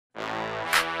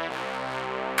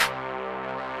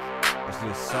It's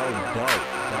just so dope.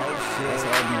 Dope shit. That's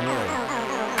Obi One.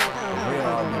 Real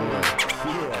Obi One.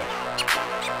 Yeah.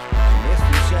 And this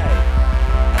Fouche.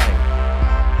 Hey.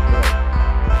 Look.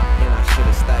 And I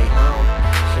shoulda stayed home.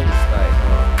 Shoulda stayed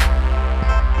home.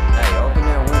 Hey, open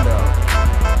that window.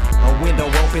 A window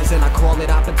opens and I call it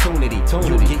opportunity.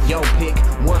 You get your pick,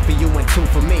 one for you and two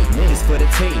for me. It's for the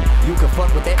team. You can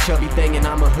fuck with that chubby thing and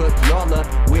I'ma hook y'all up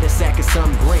with a sack of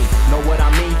something green. Know what I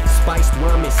mean? Spiced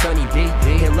rum and Sunny D.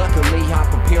 And luckily I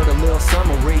prepared a little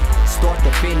summary. Start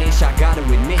to finish, I gotta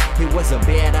admit it was a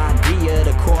bad idea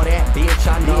to call that bitch.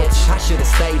 I know I should've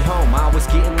stayed home. I was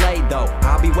getting laid though.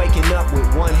 I'll be waking up with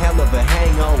one hell of a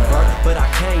hangover, but I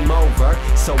came over,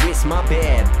 so it's my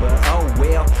bad. But oh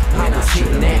well, I was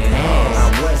hitting that ass.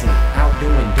 I wasn't out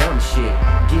doing dumb shit,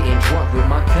 getting drunk with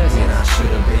my cousin. I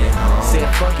should've been home. Said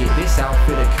fuck it, this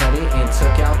outfitter cut it and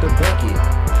took out the bucket.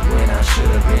 When I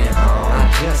should've been home. I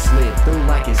just slid through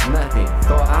like it's nothing.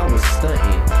 Thought I was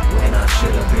stunting. When I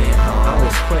should've been home. I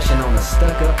was crushing on a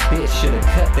stuck-up bitch. Should've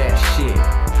cut that shit,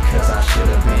 cause I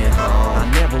should've been home. I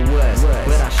never was,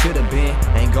 but I should've been.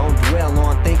 Ain't gon' dwell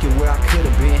on thinking where I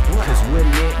could've been. Cause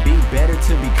wouldn't it be better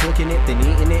to be cooking it than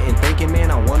eating it and thinking,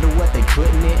 man, I wonder what they put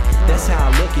in it. That's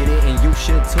how I look at it, and you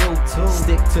should too.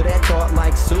 Stick to that thought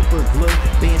like super glue.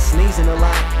 Been sneezing a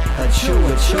lot, a chew.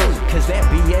 Cause that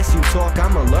BS you talk,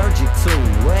 I'm allergic to.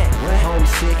 What?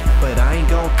 Homesick, but I ain't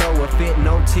gon' throw a fit.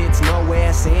 No tits, no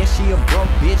ass, and she a broke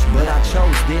bitch. But I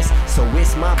chose this, so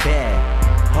it's my bad.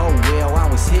 Oh well,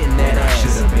 I was hitting that ass. I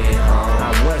should've been home.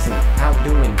 I wasn't out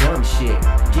doing dumb shit,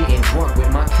 getting drunk with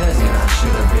my cousin. I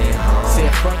should've been home.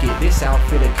 Said fuck it, this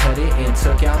outfitter cut it and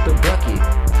took out the bucket.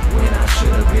 When I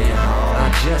should've been home.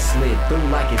 I just slid through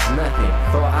like it's nothing.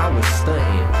 Thought I was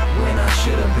stunting. When I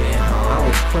should've been home. I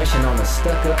was crushing on a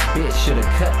stuck-up bitch. Should've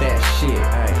cut that shit,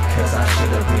 cause I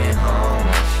should've been home.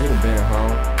 I should've been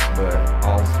home, but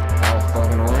I was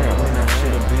fucking around. When I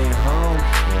should've been home.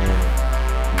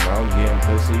 Getting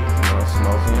pussy,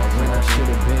 smoking. When I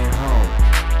should've been home.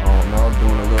 I don't know,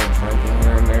 doing a little drinking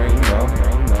here and there, you know.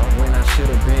 When I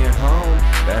should've been home.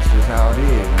 That's just how it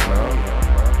is, you know.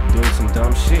 Doing some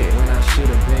dumb shit. When I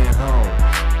should've been home.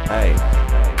 Hey,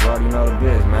 you already know the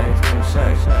biz, man. It's